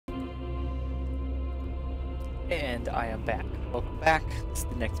And I am back. Welcome back. This is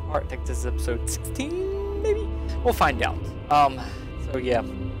the next part. I think this is episode 16, maybe? We'll find out. So yeah.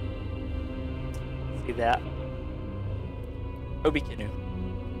 See that? Obi Canoe.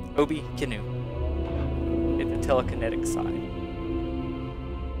 Obi Canoe. Hit the telekinetic side.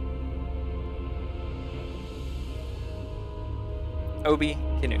 Obi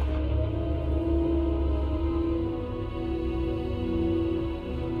Canoe.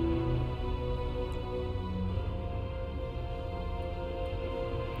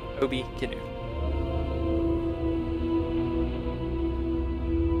 Obi Canoe.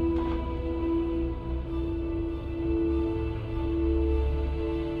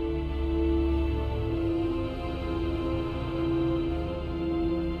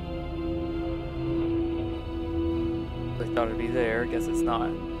 I thought it'd be there. Guess it's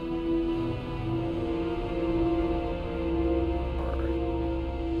not.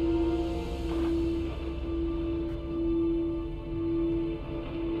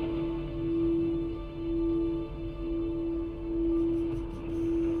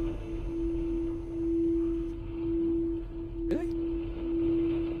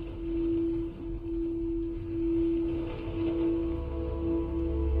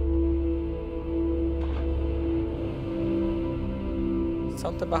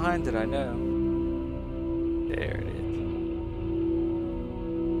 Something behind it, I know. There it is.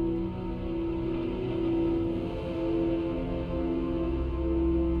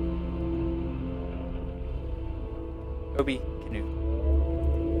 Obi Canoe.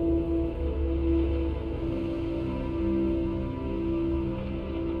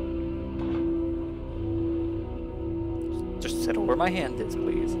 Just settle where my hand is,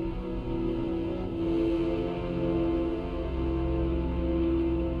 please.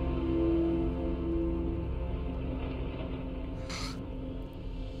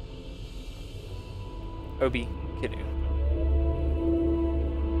 Obi Canoe.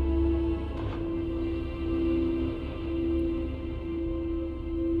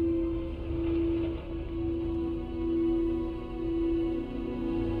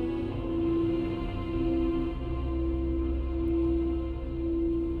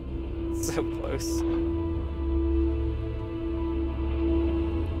 So close.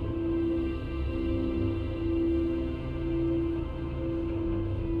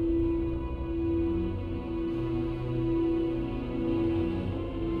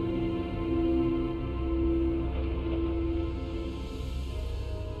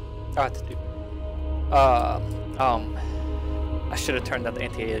 I have to do. I should have turned on the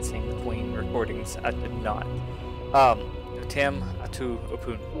anti-aliasing between recordings. I did not. Tam Atu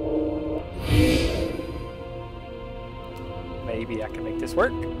Opun. Maybe I can make this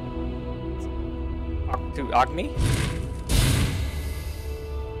work. To Agni.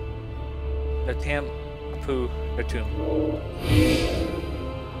 Tam Apu Natum.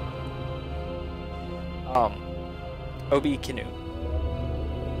 Obi Canoe.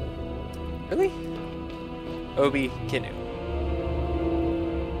 Really? Obi Canoe.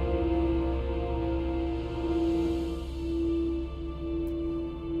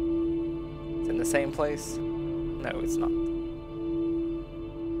 It's in the same place? No, it's not.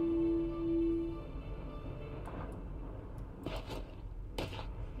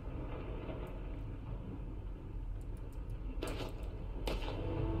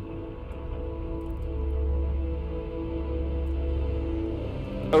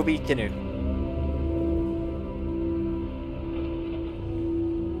 Obi Canoe.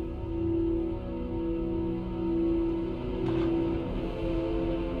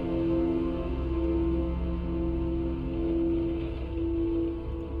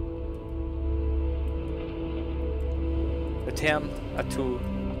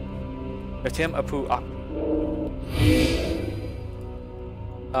 Tam Apu Ak.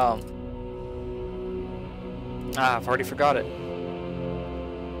 I've already forgot it.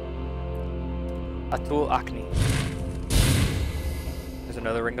 Atul Akni. There's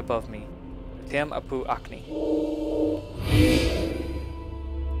another ring above me. Tam Apu Akni.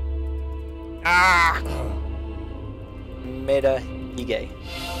 Ah! Meta Yige.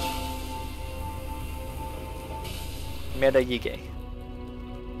 Meta Yige.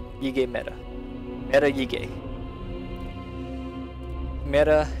 Yige Meta. Meta Yige.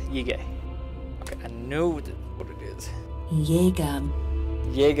 Meta Yige. Okay, I know what it is. Yega.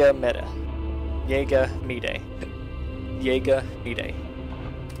 Yega Meta. Yega Mide. Yega Mide.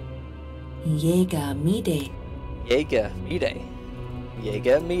 Yega Mide. Yega Mide.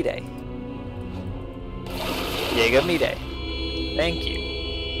 Yega Mide. Yega Mide. Thank you.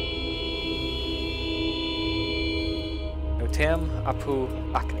 Notem apu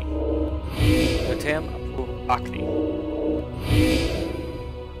acne. Notem apu acne.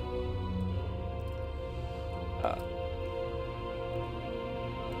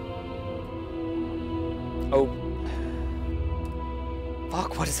 Oh.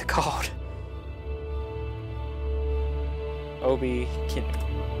 Fuck, what is it called? Obi Kinu.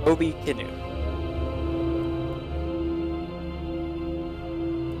 Obi Kinu.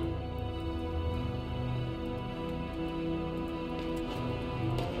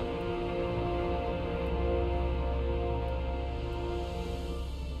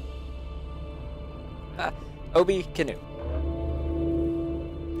 Obi Kinu.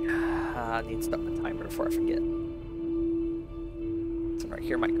 I need to stop the timer before I forget. This one right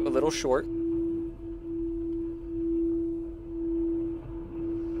here might go a little short.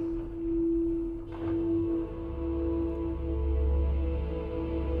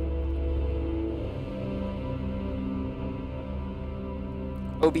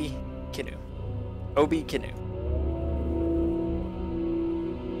 Obi Kinu. Obi Kinu.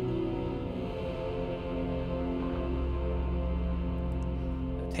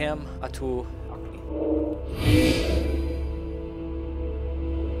 Notem atu acne.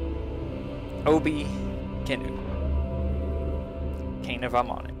 Obi Kinu. Cane of I'm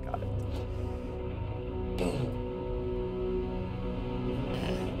on it. Got it.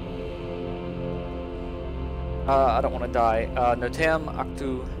 I don't want to die. Notem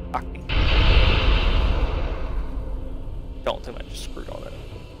actu acne. Don't think I just screwed all that up.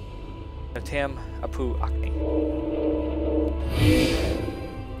 Notem apu acne.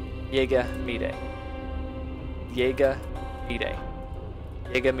 Yega mide. Yega mide.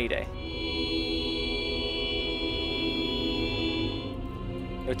 Yega mide.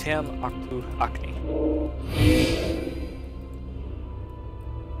 Notem actu acne.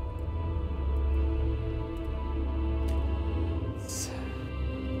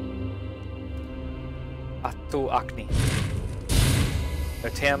 Actu acne.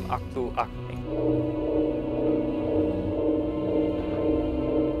 Notem actu acne.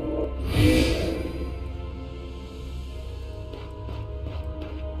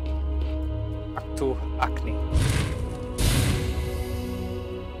 Actu acne.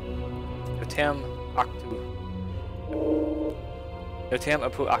 Notem actu. Notem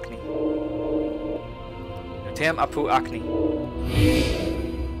apu acne. Notem apu acne.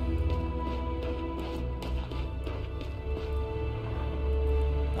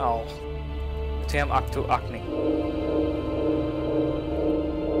 Oh. Notem actu acne.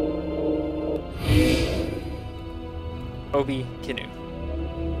 Obi Kinu.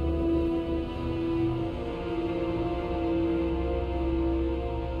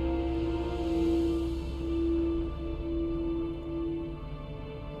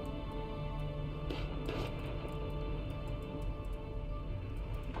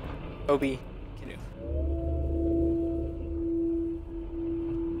 Obi Kinu.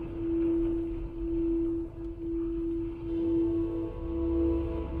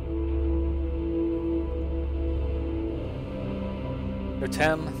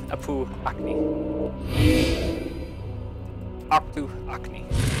 Notem apu acne. Actu acne.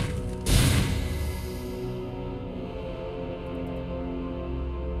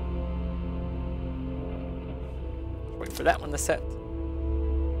 Wait for that one to set.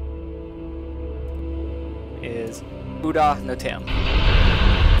 Is Buddha Notem.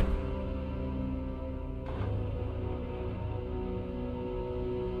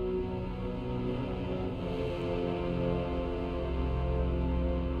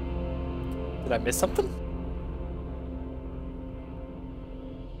 Did I miss something?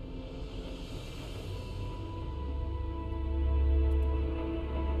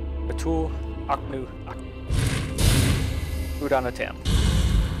 Atul Aknu Akni. Buddha Notem.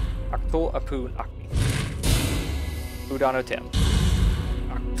 Aktul Apu Akni. Buddha Notem.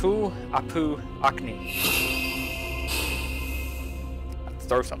 Aktul Apu Akni. Let's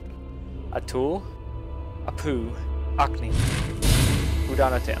throw something. Atul Apu Akni. Buddha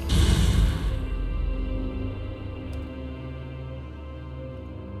Notem.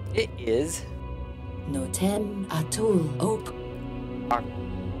 It is Notem atul op.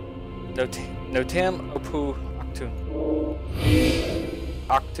 Notem opu actun.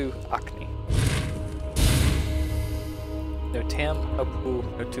 Actu acne. Notem opu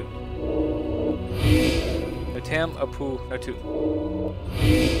notun. Notem opu notun.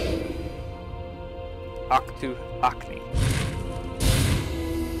 Actu acne.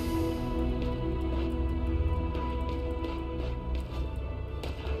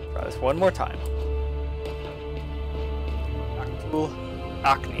 Try this one more time. Actu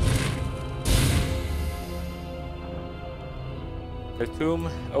acne. Notum,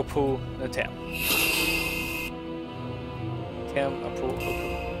 Opu, Notam. Tam, Apu, Opu.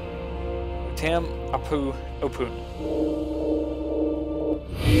 Notam, Apu, Opun.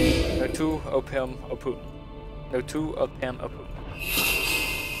 Notu, Opim, Opun. Notu, Opam, Opun.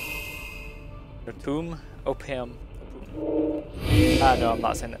 Notum, Opam, Opun. Ah, no, I'm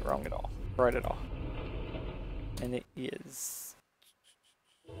not saying that wrong at all. Right at all. And it is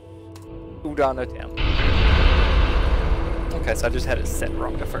Udanotam. Okay, so I just had it set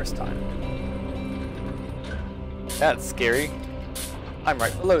wrong the first time. That's scary. I'm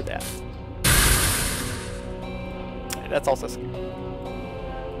right below that. Okay, that's also scary.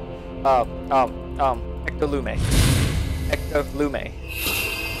 Ectolume. Ectolume.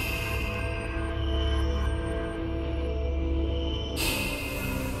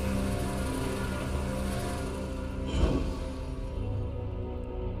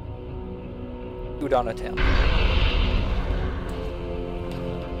 Udanotam.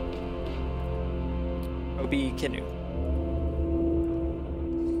 Obi Kinu.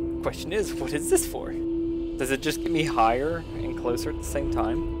 Question is, what is this for? Does it just get me higher and closer at the same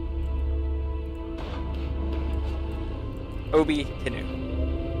time? Obi Kinu.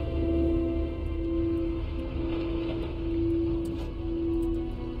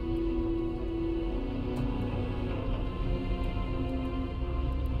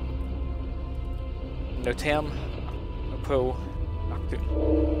 Notam, Opo, Noctun.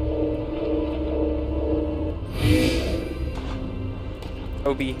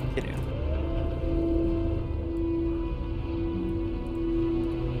 Obi Kinu.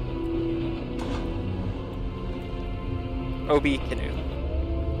 Obi Kinu.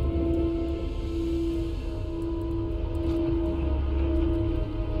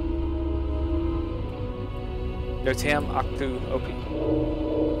 Notam, Aktu, Opi.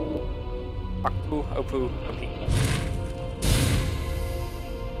 Aktu, Opu, Opi.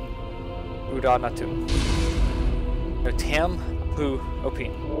 Uda Natu. Notam, Apu,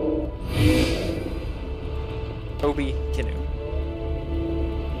 Opin. Obi Kinu.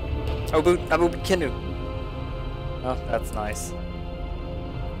 Abu Kinu. Oh, that's nice.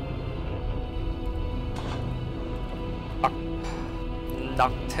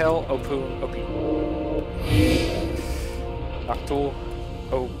 Noctel, Opu, Opi. Noctul,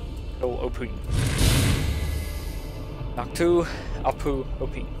 Opu. Noctu, Apu,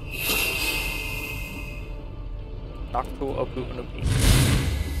 Opi. Noctu, Opu, Opi.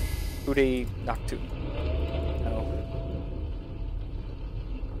 Ude, Noctu. No.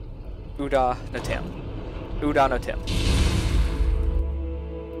 Uda, Natam. Uda, Natam.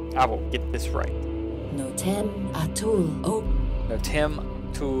 I will get this right. Notem atul op. Notem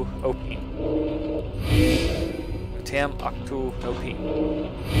tu opin. Notem actu opin.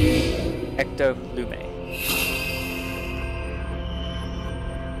 Ecto lume.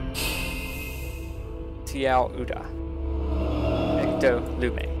 Tiao uda. Ecto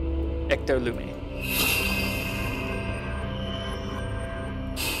lume. Ecto lume.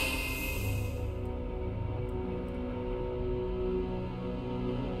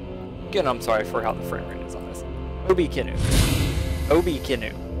 Again, I'm sorry for how the frame rate is on this. Obi Kinu. Obi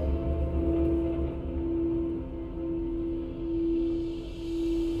Kinu.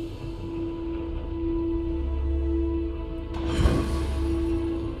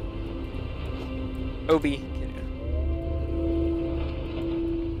 Obi Kinu.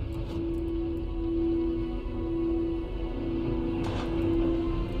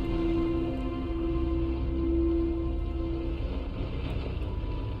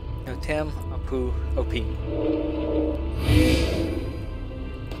 Notam Apu Opin.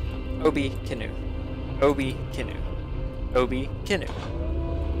 Obi Kinu. Obi Kinu. Obi Kinu.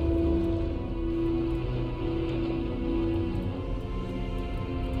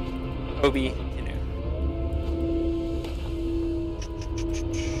 Obi Kinu.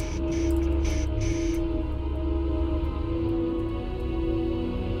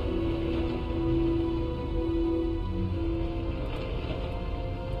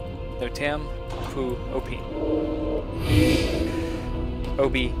 Notam Apu Opin.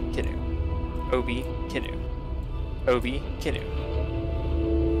 Obi Kinu. Obi Kinu. Obi Kinu.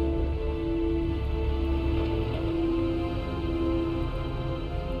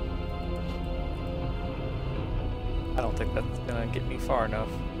 I don't think that's gonna get me far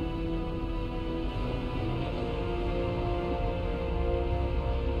enough.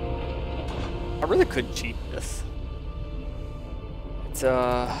 I really could cheat this. It's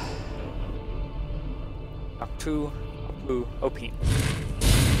Aktu Apu Opin.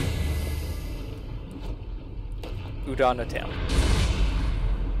 Udanatam.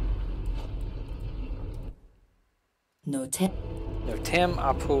 Notem No tem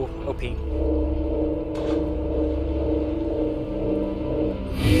apu opin.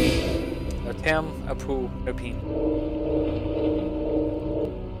 No tem apu opin.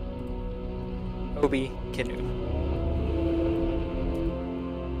 Obi Kinu.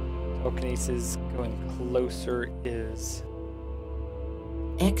 Telekinesis going closer is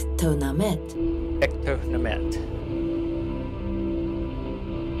Ectonamet. Ectonamet.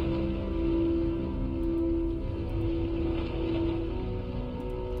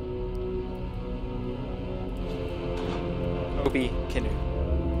 Obi Kinu.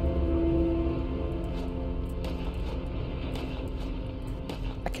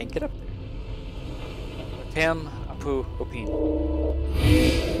 I can't get up there. Tam Apu Opin.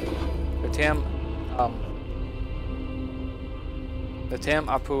 Tam the Tam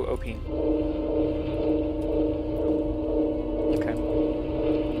Apu Opin. Okay.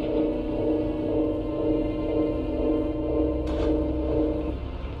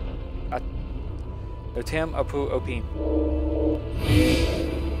 The Tam Apu Opin.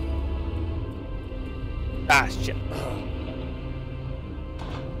 Ah, shit.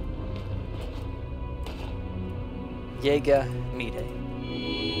 Yega Mide.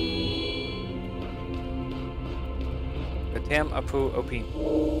 The Tam Apu Opin.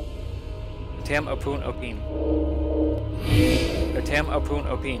 The Tam Apun Opin. The Tam Apun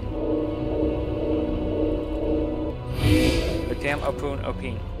Opin. The Tam Apun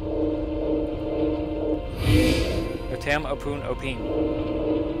Opin. The Tam Apun Opin.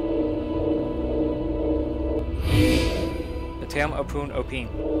 The Tam Apun Opin.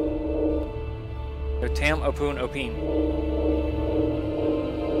 The Tam Apun Opin.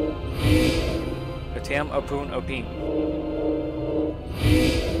 The Tam Apun Opin.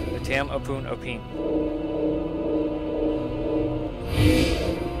 The Tam Apun Opin.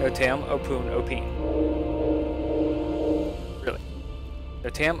 The Tam Apun Opin. Really?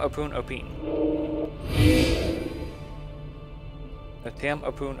 The Tam Apun Opin. The Tam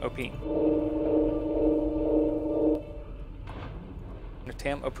Apun Opin. The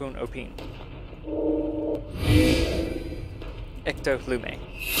Tam Apun Opin. Ecto Lume.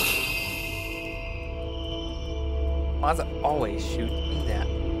 Why does it always shoot in that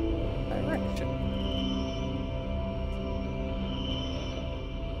direction?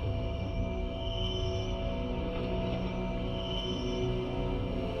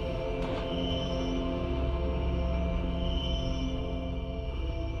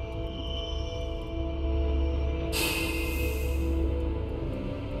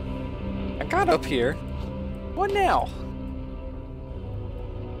 I got up here. What now?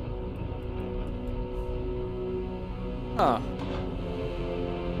 Huh.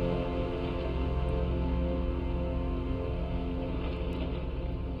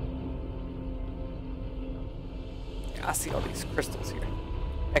 I see all these crystals here.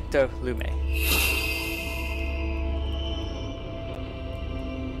 Ecto Lume.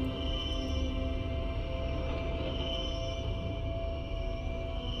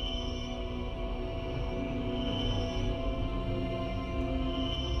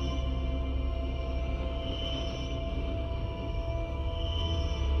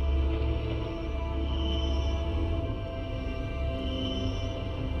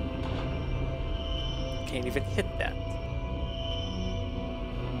 Can't even hit that.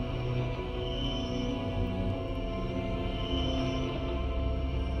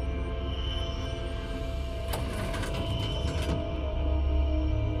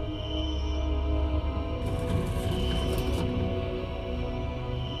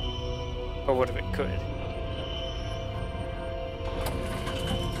 But what if it could?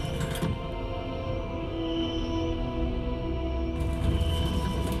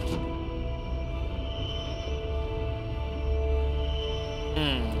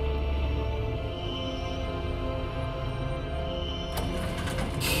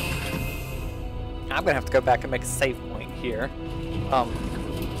 I'm gonna have to go back and make a save point here.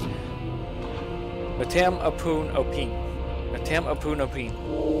 Matam Apun Opin. Matam Apun Opin.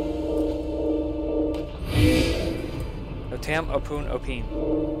 Matam Apun Opin.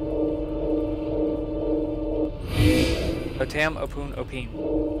 Matam Apun Opin.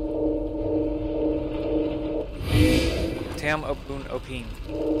 Matam Apun Opin.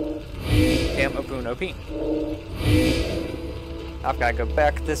 Matam Apun Opin. I've got to go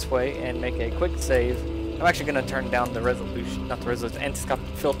back this way and make a quick save. I'm actually going to turn down the resolution, not the resolution, anti-scopic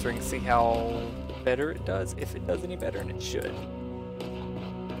filtering, see how better it does, if it does any better, and it should.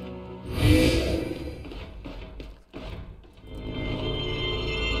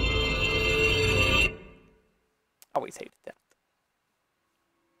 Always hated that.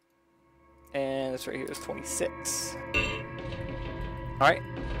 And this right here is 26. Alright,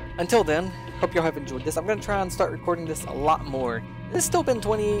 until then, hope y'all have enjoyed this. I'm going to try and start recording this a lot more. It's still been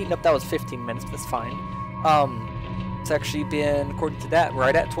 20, nope, that was 15 minutes, but that's fine. It's actually been, according to that,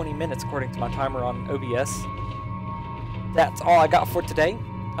 right at 20 minutes according to my timer on OBS. That's all I got for today.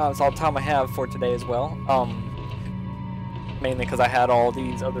 That's all the time I have for today as well. Mainly because I had all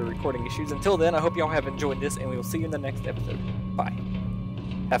these other recording issues. Until then, I hope y'all have enjoyed this, and we will see you in the next episode. Bye.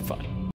 Have fun.